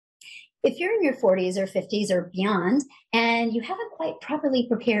If you're in your 40s or 50s or beyond, and you haven't quite properly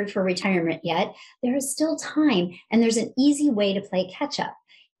prepared for retirement yet, there is still time and there's an easy way to play catch up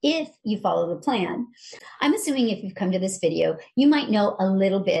if you follow the plan. I'm assuming if you've come to this video, you might know a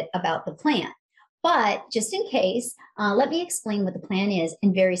little bit about the plan. But just in case, let me explain what the plan is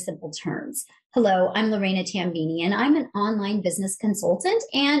in very simple terms. Hello, I'm Lorena Tambini, and I'm an online business consultant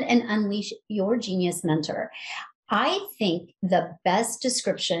and an Unleash Your Genius mentor. I think the best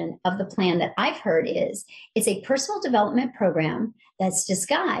description of the plan that I've heard is it's a personal development program that's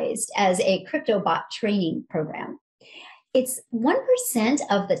disguised as a crypto bot training program. It's 1%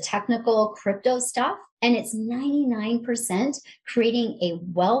 of the technical crypto stuff, and it's 99% creating a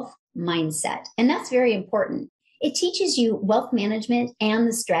wealth mindset. And that's very important. It teaches you wealth management and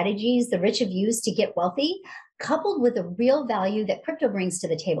the strategies the rich have used to get wealthy, coupled with the real value that crypto brings to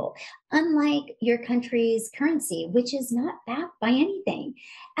the table, unlike your country's currency, which is not backed by anything.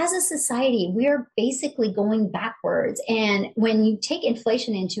 As a society, we are basically going backwards. And when you take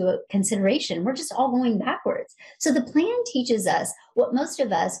inflation into consideration, we're just all going backwards. So the plan teaches us what most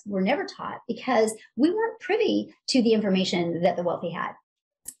of us were never taught because we weren't privy to the information that the wealthy had.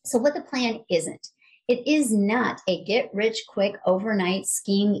 So what the plan isn't. It is not a get rich quick overnight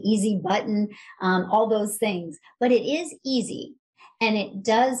scheme, easy button, all those things, but it is easy and it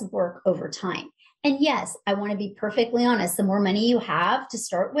does work over time. And yes, I want to be perfectly honest, the more money you have to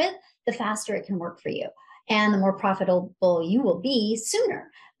start with, the faster it can work for you and the more profitable you will be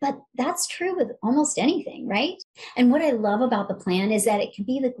sooner. But that's true with almost anything, right? And what I love about the plan is that it can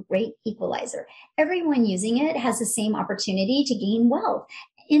be the great equalizer. Everyone using it has the same opportunity to gain wealth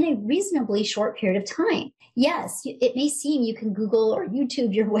in a reasonably short period of time. Yes, it may seem you can Google or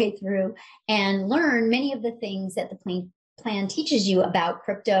YouTube your way through and learn many of the things that the plan teaches you about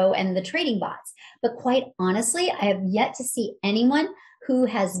crypto and the trading bots. But quite honestly, I have yet to see anyone who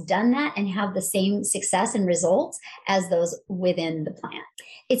has done that and have the same success and results as those within the plan.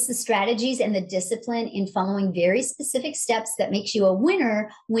 It's the strategies and the discipline in following very specific steps that makes you a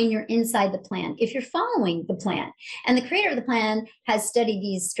winner when you're inside the plan, if you're following the plan. And the creator of the plan has studied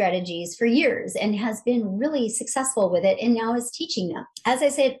these strategies for years and has been really successful with it and now is teaching them. As I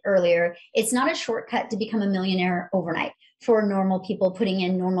said earlier, it's not a shortcut to become a millionaire overnight for normal people putting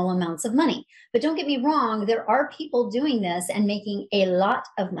in normal amounts of money. But don't get me wrong, there are people doing this and making a lot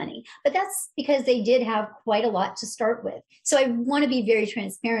of money, but that's because they did have quite a lot to start with. So I want to be very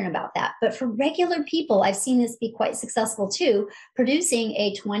transparent about that. But for regular people, I've seen this be quite successful too, producing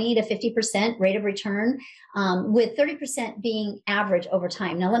a 20 to 50% rate of return, with 30% being average over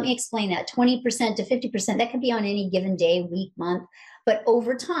time. Now, let me explain that. 20% to 50%, that could be on any given day, week, month. But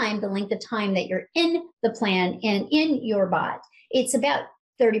over time, the length of time that you're in the plan and in your bot, it's about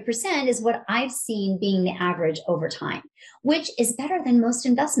 30% is what I've seen being the average over time, which is better than most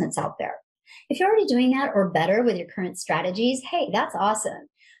investments out there. If you're already doing that or better with your current strategies, hey, that's awesome.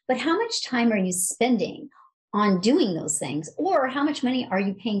 But how much time are you spending on doing those things? Or how much money are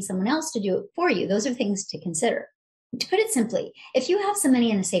you paying someone else to do it for you? Those are things to consider. To put it simply, if you have some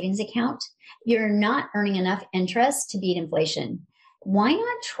money in a savings account, you're not earning enough interest to beat inflation. Why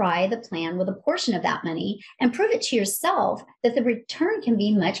not try the plan with a portion of that money and prove it to yourself that the return can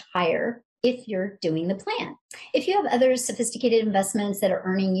be much higher if you're doing the plan? If you have other sophisticated investments that are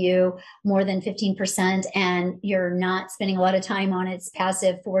earning you more than 15% and you're not spending a lot of time on it, it's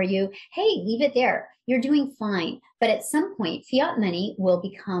passive for you, hey, leave it there. You're doing fine. But at some point, fiat money will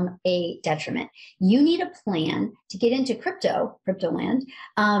become a detriment. You need a plan to get into crypto land.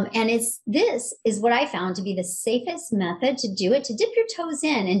 And this is what I found to be the safest method to do it, to dip your toes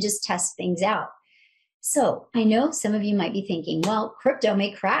in and just test things out. So I know some of you might be thinking, well, crypto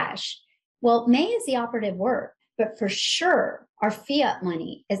may crash. Well, may is the operative word, but for sure, our fiat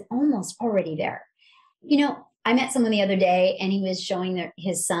money is almost already there. You know, I met someone the other day and he was showing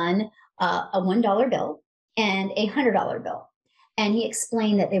his son a $1 bill and a $100 bill. And he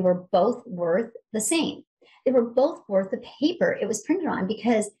explained that they were both worth the same. They were both worth the paper it was printed on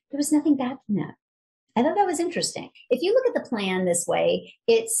because there was nothing backing them. I thought that was interesting. If you look at the plan this way,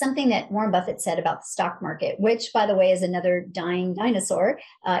 it's something that Warren Buffett said about the stock market, which, by the way, is another dying dinosaur.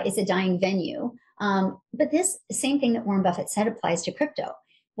 It's a dying venue. But this same thing that Warren Buffett said applies to crypto.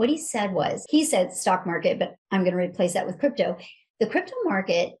 What he said was, he said stock market, but I'm going to replace that with crypto. The crypto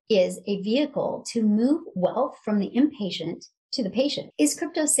market is a vehicle to move wealth from the impatient to the patient. Is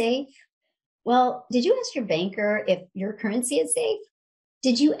crypto safe? Well, did you ask your banker if your currency is safe?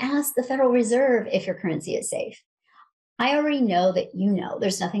 Did you ask the Federal Reserve if your currency is safe? I already know that you know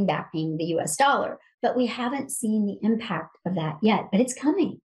there's nothing backing the US dollar, but we haven't seen the impact of that yet, but it's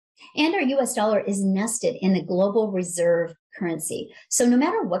coming. And our US dollar is nested in the global reserve currency. So no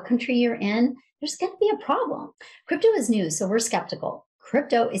matter what country you're in, there's going to be a problem. Crypto is new, so we're skeptical.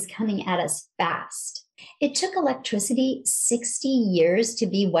 Crypto is coming at us fast. It took electricity 60 years to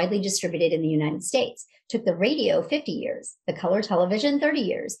be widely distributed in the United States. It took the radio 50 years, the color television 30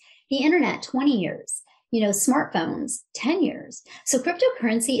 years, the internet 20 years, smartphones 10 years. So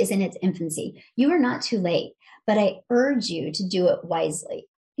cryptocurrency is in its infancy. You are not too late, but I urge you to do it wisely.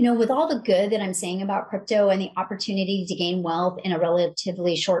 With all the good that I'm saying about crypto and the opportunity to gain wealth in a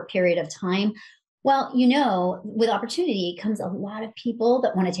relatively short period of time, well, with opportunity comes a lot of people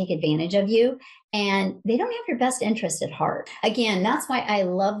that want to take advantage of you, and they don't have your best interest at heart. Again, that's why I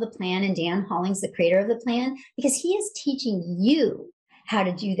love the plan and Dan Hollings, the creator of the plan, because he is teaching you how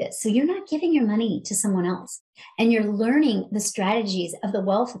to do this. So you're not giving your money to someone else, and you're learning the strategies of the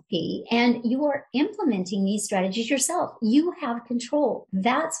wealthy, and you are implementing these strategies yourself. You have control.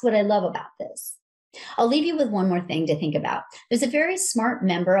 That's what I love about this. I'll leave you with one more thing to think about. There's a very smart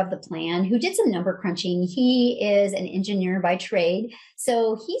member of the plan who did some number crunching. He is an engineer by trade.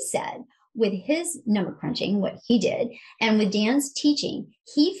 So he said, with his number crunching, what he did, and with Dan's teaching,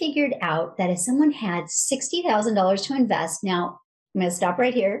 he figured out that if someone had $60,000 to invest, now I'm going to stop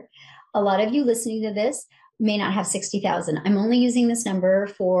right here. A lot of you listening to this may not have 60,000. I'm only using this number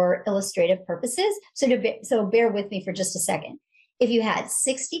for illustrative purposes. So bear with me for just a second. If you had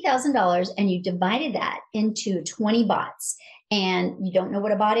 $60,000 and you divided that into 20 bots, and you don't know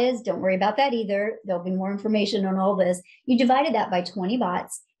what a bot is, don't worry about that either. There'll be more information on all this. You divided that by 20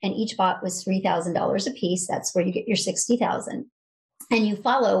 bots, and each bot was $3,000 a piece. That's where you get your 60,000. And you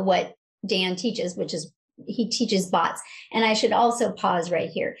follow what Dan teaches, which is he teaches bots. And I should also pause right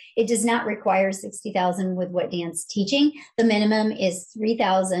here. It does not require 60,000 with what Dan's teaching. The minimum is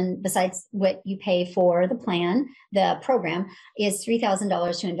 3,000 besides what you pay for the plan. The program is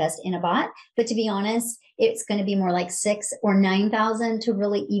 $3,000 to invest in a bot. But to be honest, it's going to be more like 6,000 or 9,000 to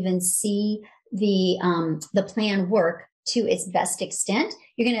really even see the plan work to its best extent.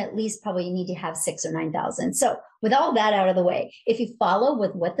 You're going to at least probably need to have 6,000 or 9,000. So with all that out of the way, if you follow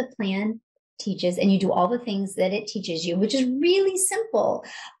with what the plan teaches and you do all the things that it teaches you, which is really simple,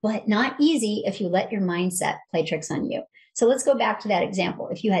 but not easy if you let your mindset play tricks on you. So let's go back to that example.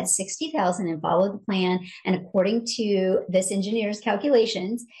 If you had 60,000 and followed the plan, and according to this engineer's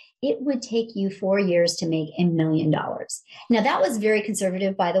calculations, it would take you 4 years to make $1 million. Now that was very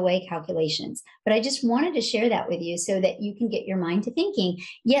conservative, by the way, calculations, but I just wanted to share that with you so that you can get your mind to thinking,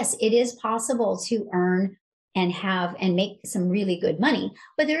 yes, it is possible to earn and make some really good money,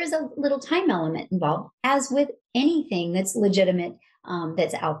 but there is a little time element involved, as with anything that's legitimate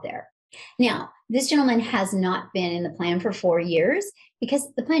that's out there. Now, this gentleman has not been in the plan for 4 years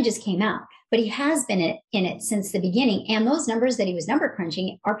because the plan just came out, but he has been in it since the beginning. And those numbers that he was number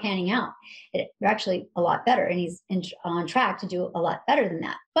crunching are panning out. They're actually a lot better, and he's on track to do a lot better than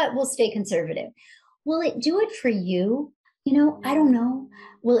that, but we'll stay conservative. Will it do it for you? I don't know.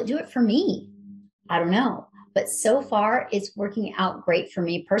 Will it do it for me? I don't know. But so far, it's working out great for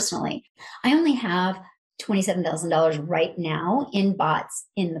me personally. I only have $27,000 right now in bots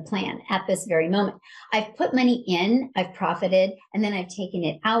in the plan at this very moment. I've put money in, I've profited, and then I've taken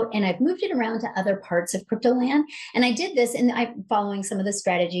it out, and I've moved it around to other parts of crypto land. And I did this, and I'm following some of the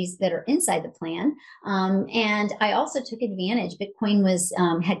strategies that are inside the plan. And I also took advantage. Bitcoin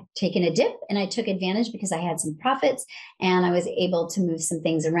had taken a dip, and I took advantage because I had some profits, and I was able to move some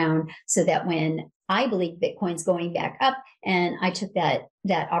things around so that when I believe Bitcoin's going back up, and I took that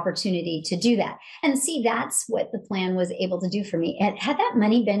opportunity to do that. And see, that's what the plan was able to do for me. And had that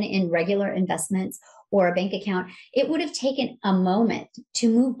money been in regular investments or a bank account, it would have taken a moment to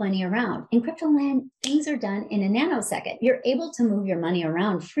move money around. In crypto land, things are done in a nanosecond. You're able to move your money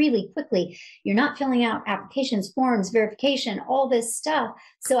around freely, quickly. You're not filling out applications, forms, verification, all this stuff.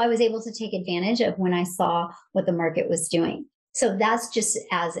 So I was able to take advantage of when I saw what the market was doing. So that's just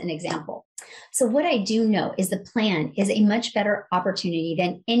as an example. So what I do know is the plan is a much better opportunity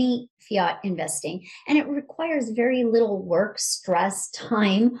than any fiat investing. And it requires very little work, stress,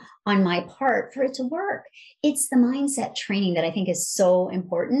 time on my part for it to work. It's the mindset training that I think is so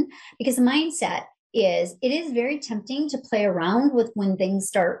important, because the mindset it is very tempting to play around with when things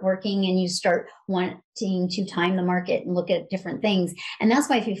start working and you start wanting to time the market and look at different things. And that's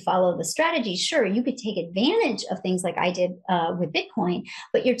why if you follow the strategy, sure, you could take advantage of things like I did with Bitcoin,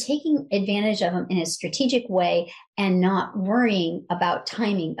 but you're taking advantage of them in a strategic way and not worrying about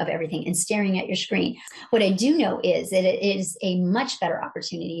timing of everything and staring at your screen. What I do know is that it is a much better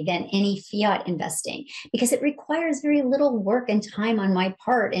opportunity than any fiat investing, because it requires very little work and time on my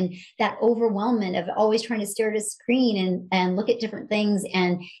part, and that overwhelmment of always trying to stare at a screen and look at different things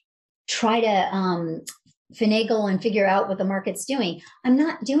and try to finagle and figure out what the market's doing. I'm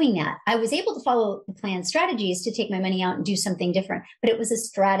not doing that. I was able to follow the plan strategies to take my money out and do something different, but it was a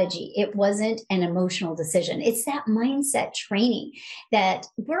strategy. It wasn't an emotional decision. It's that mindset training that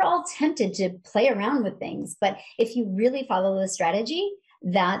we're all tempted to play around with things. But if you really follow the strategy,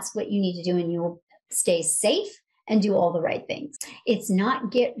 that's what you need to do, and you'll stay safe and do all the right things. It's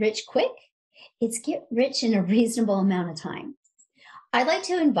not get rich quick. It's get rich in a reasonable amount of time. I'd like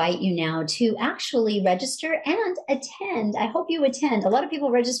to invite you now to actually register and attend. I hope you attend. A lot of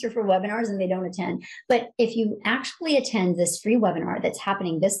people register for webinars and they don't attend. But if you actually attend this free webinar that's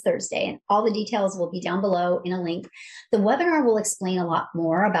happening this Thursday, and all the details will be down below in a link, the webinar will explain a lot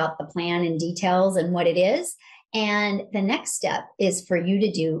more about the plan and details and what it is. And the next step is for you to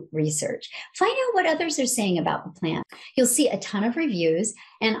do research. Find out what others are saying about the plan. You'll see a ton of reviews,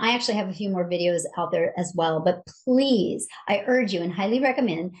 and I actually have a few more videos out there as well. But please, I urge you and highly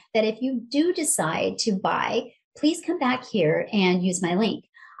recommend that if you do decide to buy, please come back here and use my link.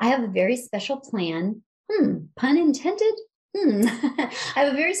 I have a very special plan, pun intended, I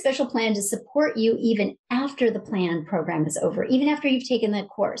have a very special plan to support you even after the plan program is over, even after you've taken the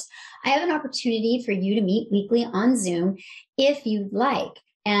course. I have an opportunity for you to meet weekly on Zoom if you'd like.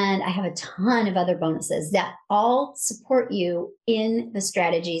 And I have a ton of other bonuses that all support you in the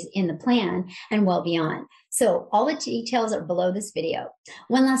strategies in the plan and well beyond. So all the details are below this video.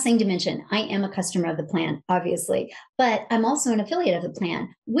 One last thing to mention, I am a customer of the plan, obviously, but I'm also an affiliate of the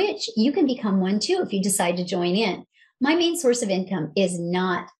plan, which you can become one too if you decide to join in. My main source of income is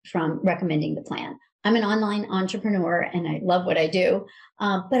not from recommending the plan. I'm an online entrepreneur and I love what I do,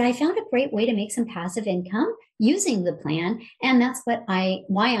 but I found a great way to make some passive income using the plan, and that's why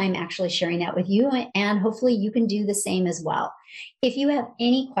I'm actually sharing that with you, and hopefully you can do the same as well. If you have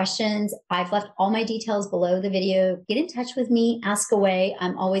any questions, I've left all my details below the video. Get in touch with me, ask away.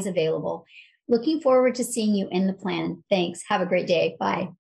 I'm always available. Looking forward to seeing you in the plan. Thanks. Have a great day. Bye.